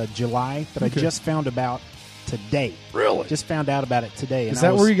July that I just found about today. Really? Just found out about it today. Is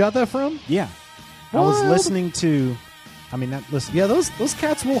that where you got that from? Yeah. I was What? listening to. I mean, listen. Yeah, those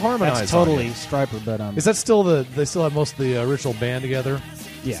cats will harmonize. That's on totally you. Striper, but Is that still they still have most of the original band together?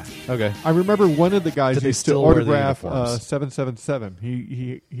 Yeah. Okay. I remember one of the guys Did they used to still wear the autograph uniforms?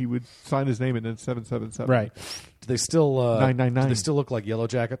 777. He would sign his name and then 777. Right. Do they still 999. Do they still look like Yellow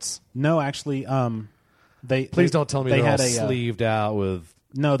Jackets? No, actually, Please don't tell me they're all sleeved out with.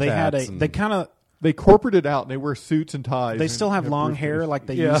 No, they had tats a. and- They kind of. They corporated out and they wear suits and ties. They and still have long hair like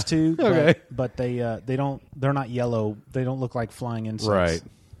they used to. Okay. But they don't. They're not yellow. They don't look like flying insects. Right.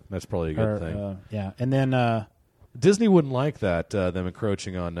 That's probably a good thing. Yeah, and then Disney wouldn't like that them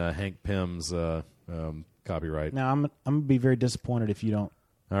encroaching on Hank Pym's copyright. now I'm gonna be very disappointed if you don't.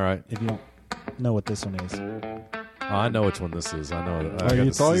 All right. If you don't know what this one is. I know which one this is. I know. Oh,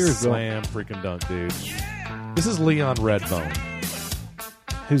 it's all yours, Bill. Slam freaking dunk, dude. This is Leon Redbone.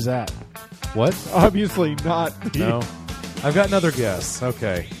 Who's that? What? Obviously not. No. I've got another guess.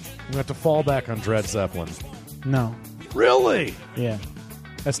 Okay. I'm going to have to fall back on Dred Zeppelin. No. Really? Yeah.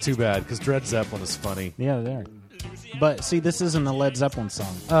 That's too bad because Dred Zeppelin is funny. Yeah, there. But see, this isn't a Led Zeppelin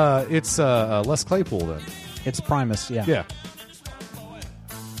song. It's Les Claypool then. It's Primus. Yeah. Yeah.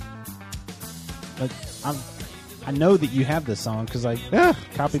 But I know that you have this song because I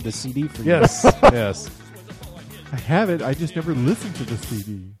copied the CD for you. Yes. Yes. I have it. I just never listened to the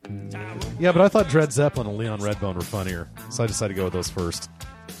CD. Yeah, but I thought Dred Zeppelin and Leon Redbone were funnier, so I decided to go with those first.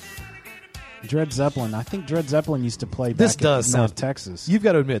 Dred Zeppelin. I think Dred Zeppelin used to play This back does in sound North Texas. You've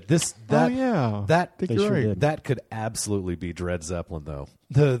got to admit that They sure did. that could absolutely be Dred Zeppelin though.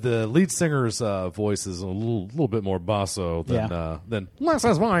 The lead singer's voice is a little bit more basso than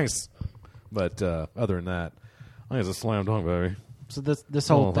Les's voice, but other than that, I think it's a slam dunk, baby. So this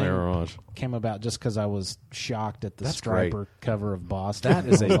whole Oh, thing Orange. came about just because I was shocked at the That's Striper great. cover of Boston. That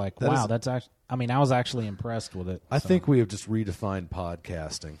is I was like, that wow, is- that's actually. I mean, I was actually impressed with it. I think we have just redefined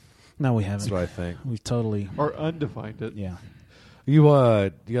podcasting. No, we haven't. That's what I think. We've totally Or undefined it. Yeah. You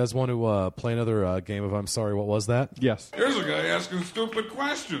guys want to play another game of I'm Sorry, What Was That? Yes. Here's a guy asking stupid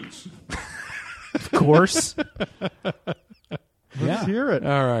questions. Of course. Let's hear it.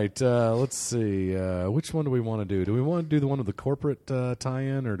 All right. Let's see. Which one do we want to do? Do we want to do the one with the corporate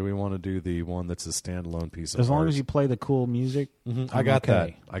tie-in, or do we want to do the one that's a standalone piece of As long art? as you play the cool music, I got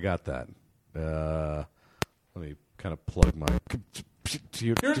okay. that. I got that. Let me kind of plug my computer.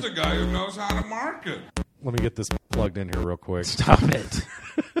 Here's a guy who knows how to market. Let me get this plugged in here real quick. Stop it.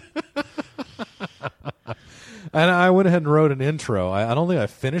 And I went ahead and wrote an intro. I don't think I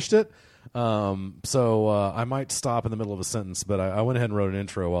finished it, so I might stop in the middle of a sentence. But I went ahead and wrote an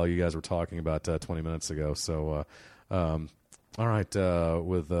intro while you guys were talking about 20 minutes ago. So, all right.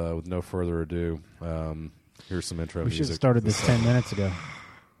 With no further ado, here's some intro We music. should have started this 10 minutes ago.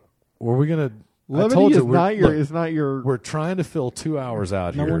 Were we gonna? Levity I told is you, not your. We're trying to fill 2 hours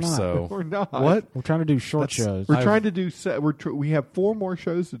out No, here. we're not. So We're not. What? We're trying to do short That's- shows. We're trying to do. We have 4 more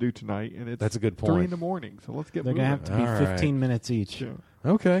shows to do tonight, and it's That's a good 3 in point. the morning. So let's get They're moving. going to have to be All right. 15 minutes each. Yeah.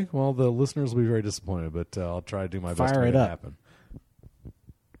 Okay. Well, the listeners will be very disappointed, but I'll try to do my best to Fire make it it up. happen.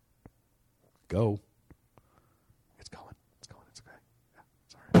 Go. It's going. It's going. It's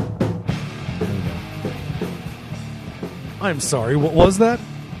okay. I'm sorry, what was that?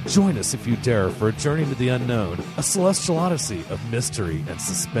 Join us if you dare for a journey into the unknown, a celestial odyssey of mystery and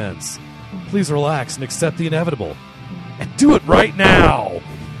suspense. Please relax and accept the inevitable. And do it right now!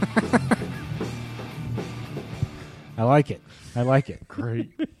 I like it. I like it.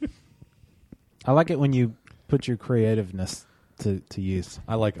 Great. I like it when you put your creativeness to use.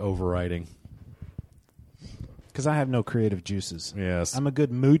 I like overwriting. Because I have no creative juices. Yes. I'm a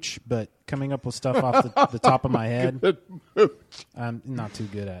good mooch, but coming up with stuff off the top of my head, Good mooch. I'm not too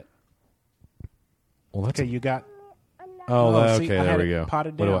good at. Well, that's Okay, you got. Oh, see, okay. I There had we it go.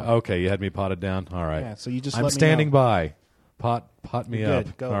 potted What do down. okay, you had me potted down. All right. Yeah, so you just I'm let me standing know. by. Pot me You're up.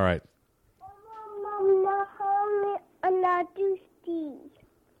 good. Go. All right.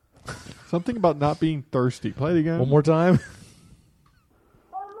 Something about not being thirsty. Play it again. One more time.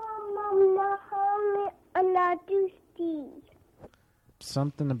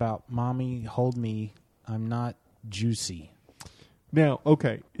 Something about mommy, hold me. I'm not juicy. Now,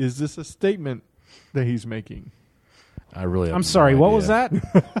 okay, is this a statement that he's making? I really. Have I'm sorry. What was that?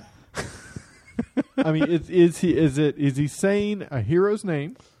 I mean, is he saying a hero's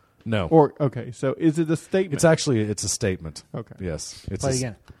name? No. Or okay, so is it a statement? It's actually a statement. Okay. Yes. It's Play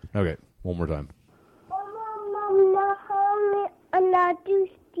again. Okay. One more time.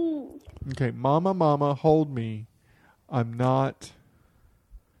 Okay, mama, hold me. I'm not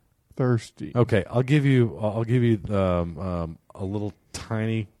thirsty. Okay, I'll give you a little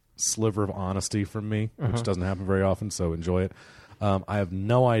tiny sliver of honesty from me, which doesn't happen very often. So enjoy it. I have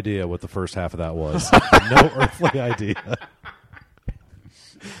no idea what the first half of that was. No earthly idea.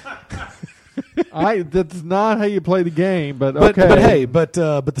 That's not how you play the game, but okay. But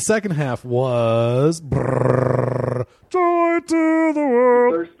the second half was joy to the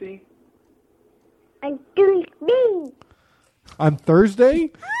world. Thirsty? I'm thirsty. On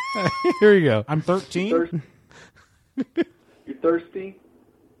Thursday? Here you go. I'm 13. You thirsty?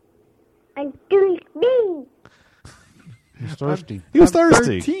 I'm thirsty. He's thirsty. He was I'm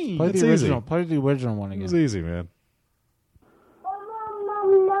thirsty. 13. Play That's the easy. original. Play the original one It again. was easy, man.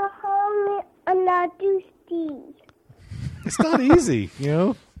 I'm not thirsty. It's not easy, you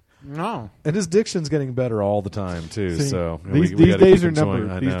know. No. And his diction's getting better all the time too. See, so these we gotta days keep are enjoying-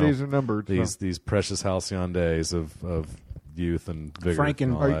 numbered. I These know. days are numbered, so. These precious halcyon days of youth and vigor. Frank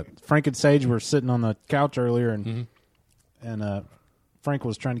and and all that. Frank and Sage were sitting on the couch earlier, and Frank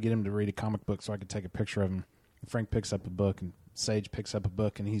was trying to get him to read a comic book so I could take a picture of him. And Frank picks up a book, and Sage picks up a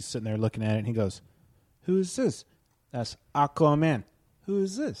book, and he's sitting there looking at it, and he goes, "Who is this?" "That's Aquaman." "Who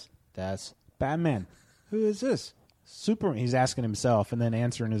is this?" "That's Batman." "Who is this?" "Superman." He's asking himself and then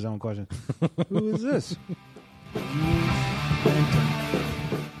answering his own question. "Who is this?"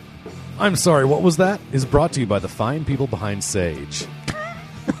 I'm sorry, what was that? Is brought to you by the fine people behind Sage.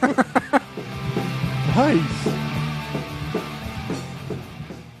 Nice.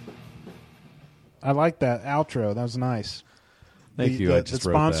 I like that outro. That was nice. Thank you. The, I just the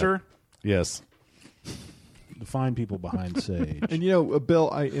wrote that. sponsor, Yes. the fine people behind Sage. And you know, Bill,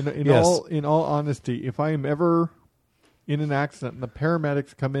 in Yes. all honesty, if I am ever in an accident and the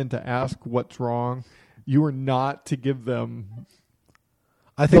paramedics come in to ask what's wrong, you are not to give them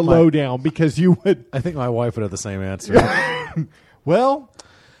I think the lowdown because you would. I think my wife would have the same answer. Well,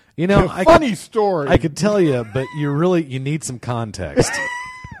 You know, funny story. I could tell you, but you need some context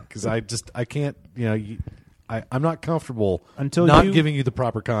because I can't. You know, I'm not comfortable Until not you- giving you the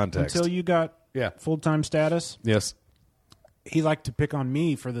proper context. Until you got Yeah. full-time status, Yes. he liked to pick on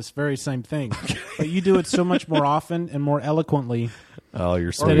me for this very same thing. But you do it so much more often and more eloquently. Oh, you're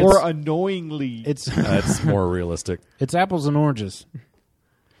or sweet. more annoyingly. That's more realistic. It's apples and oranges.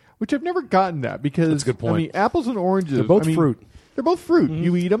 Which I've never gotten that because That's a good point. I mean, apples and oranges. They're both I mean, fruit. They're both fruit.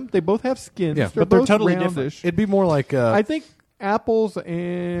 You eat them. They both have skins. Yeah, they're but they're both totally roundish. different. It'd be more like I think apples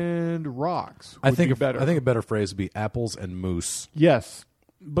and rocks. Would be better. I think a better phrase would be apples and moose. Yes,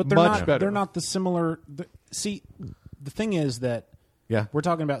 But they're much not. better. They're not the similar. See, the thing is that we're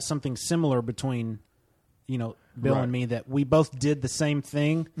talking about something similar between, Bill Right. and me. That we both did the same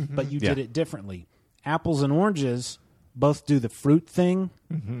thing, but you did it differently. Apples and oranges both do the fruit thing.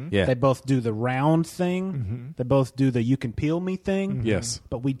 Mm-hmm. Yeah. They both do the round thing. They both do the you can peel me thing. Yes.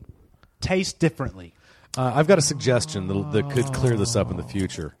 But we taste differently. I've got a suggestion that could clear this up in the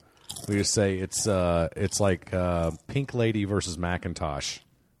future. We just say it's like Pink Lady versus Macintosh.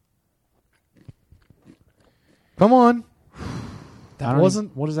 Come on, that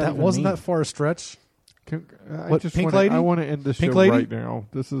wasn't what does that even wasn't mean? that far a stretch? What, Pink Lady? I want to end this Pink show Lady? right now.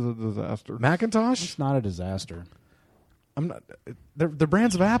 This is a disaster. Macintosh? It's not a disaster. I'm not. They're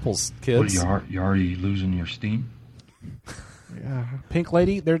brands of apples, kids. You already losing your steam? Yeah. Pink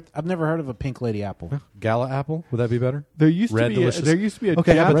Lady. I've never heard of a Pink Lady apple. Gala apple? Would that be better? There used Red to be Delicious? there used to be a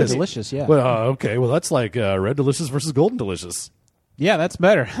okay, how about Red this? Delicious, yeah. Well, okay, well that's like Red Delicious versus Golden Delicious. Yeah, that's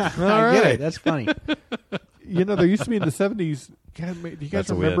better. I get right. it. That's funny. there used to be in the 70s. God, do you guys That's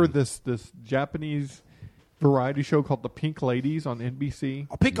a remember win. this Japanese variety show called The Pink Ladies on NBC?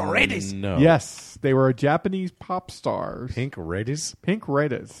 Pink Ladies. No. Yes, they were Japanese pop stars. Pink Ladies. Pink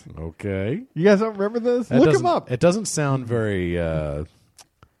Ladies. Okay. You guys don't remember this? That Look doesn't- them up. It doesn't sound very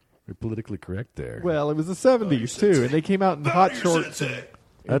politically correct there. Well, it was the 70s too, and they came out in hot shorts.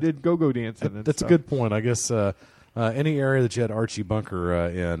 He did go-go dancing. And That's stuff. a good point. I guess any area that you had Archie Bunker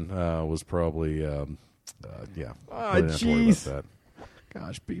in was probably, yeah. Ah, I didn't have to worry jeez. about that.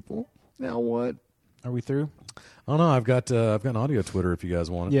 Gosh, people. Now what? Are we through? Oh no, I've got an audio Twitter if you guys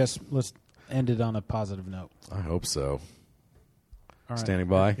want it. Yes, let's end it on a positive note. I hope so. All right. Standing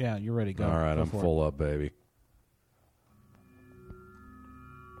by? Yeah, you're ready. Go. All right, Go I'm for it. full up, baby.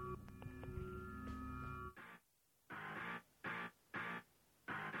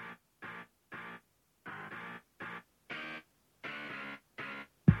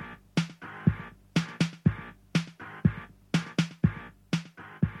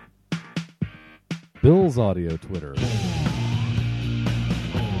 Bill's audio Twitter.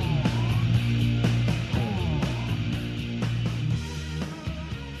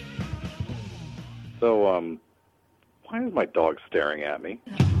 So, why is my dog staring at me?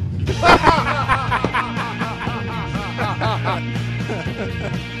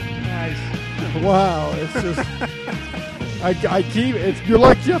 Nice. Wow, it's just. I keep. You're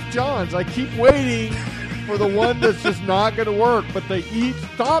like Jeff Johns. I keep waiting for the one that's just not going to work, but they each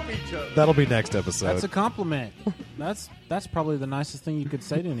stop each other. That'll be next episode. That's a compliment. That's probably the nicest thing you could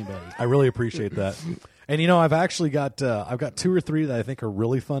say to anybody. I really appreciate that. And I've actually got 2 or 3 that I think are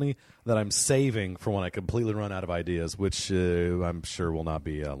really funny that I'm saving for when I completely run out of ideas, which I'm sure will not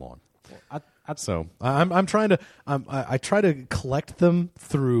be long. So I'm trying to I try to collect them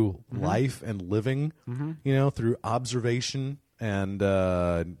through life and living, through observation and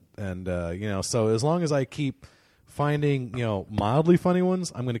so as long as I keep finding mildly funny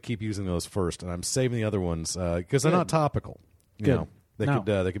ones, I'm going to keep using those first, and I'm saving the other ones because they're not topical. Good. They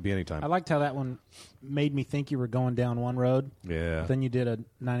could be anytime. I liked how that one made me think you were going down one road. Yeah. Then you did a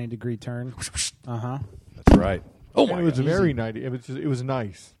 90-degree turn. That's right. Oh my! It was God. very nice. It was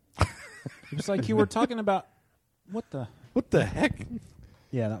nice. It was like you were talking about what the heck?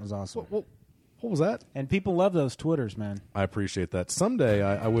 Yeah, that was awesome. What was that? And people love those Twitters, man. I appreciate that. Someday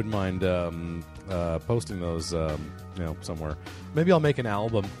I wouldn't mind posting those somewhere. Maybe I'll make an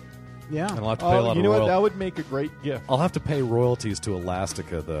album. Yeah. And I'll have to pay a lot you of know what? That would make a great gift. I'll have to pay royalties to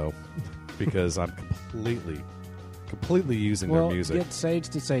Elastica though, because I'm completely using their music. Get Sage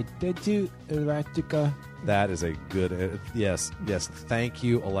to say, "Did you Elastica?" That is a good yes. Thank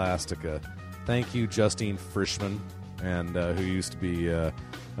you, Elastica. Thank you, Justine Frischman, and who used to be.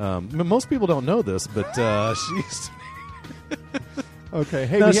 Most people don't know this, but she used to be Okay,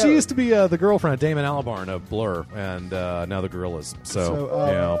 hey, now, she used to be the girlfriend of Damon Albarn of Blur, and now the Gorillas.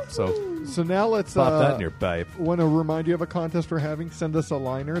 So now let's pop that in your pipe. Want to remind you of a contest we're having. Send us a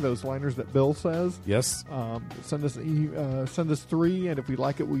liner, those liners that Bill says. Yes. Send us 3, and if we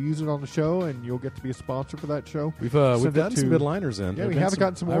like it, we'll use it on the show, and you'll get to be a sponsor for that show. We've gotten some good liners in. Yeah, we have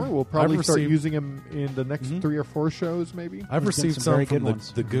gotten some more. We'll probably start using them in the next 3 or 4 shows, maybe. I've received some from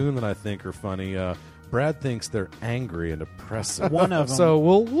the Goon that I think are funny. Brad thinks they're angry and oppressive. One of them. So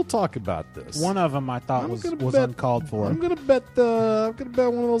we'll talk about this. One of them I thought was uncalled for. I'm gonna bet one of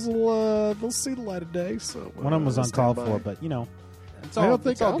those they'll see the light of day. So one of them was uncalled for, but it's all, I don't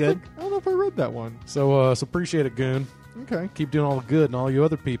it's all good. I don't know if I read that one. So appreciate it, Goon. Okay. Keep doing all the good, and all you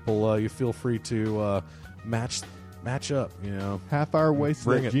other people, you feel free to match up.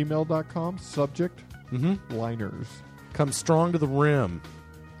 halfhourwasted@gmail.com. Subject: liners. Come strong to the rim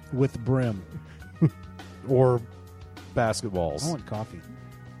with brim. Or basketballs. I want coffee.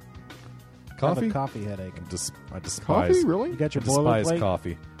 Coffee? I have a coffee headache. I despise coffee. Really? You got your I despise boilerplate?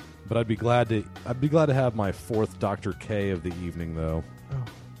 coffee, but I'd be glad to have my 4th Dr. K of the evening, though.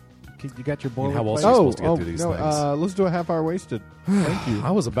 You got your I mean, how else boilerplate? are you supposed to get through these things? Let's do a half hour wasted. Thank you.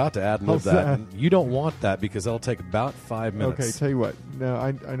 I was about to ad-lib How's that. that? And you don't want that because that'll take about 5 minutes. Okay, tell you what. No,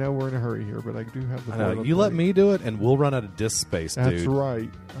 I know we're in a hurry here, but I do have the. I know. You let me do it, and we'll run out of disk space, dude. That's right.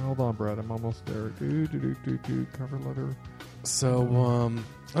 Hold on, Brad. I'm almost there. Cover letter. So,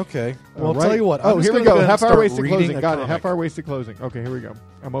 okay. Well, right. tell you what. Oh, I'm here just we gonna go. ahead and Half hour start wasted reading closing. a Got it. comic. Half hour wasted closing. Okay, here we go.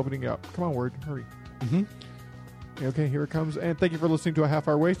 I'm opening up. Come on, Word. Hurry. Okay, here it comes. And thank you for listening to A Half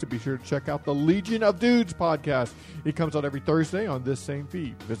Hour Wasted. Be sure to check out the Legion of Dudes podcast. It comes out every Thursday on this same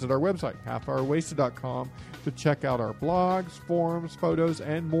feed. Visit our website, halfhourwasted.com, to check out our blogs, forums, photos,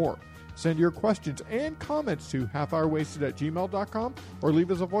 and more. Send your questions and comments to halfhourwasted@gmail.com or leave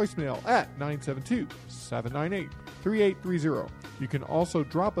us a voicemail at 972-798-3830. You can also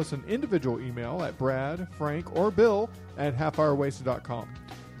drop us an individual email at Brad, Frank, or Bill at halfhourwasted.com.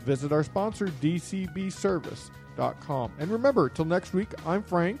 Visit our sponsor, DCBService.com. And remember, till next week, I'm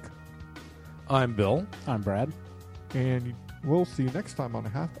Frank. I'm Bill. I'm Brad. And we'll see you next time on A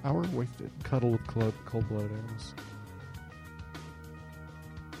Half Hour Wasted. Cuddle with cold-blooded animals.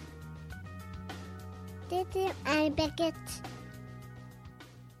 This is Beckett.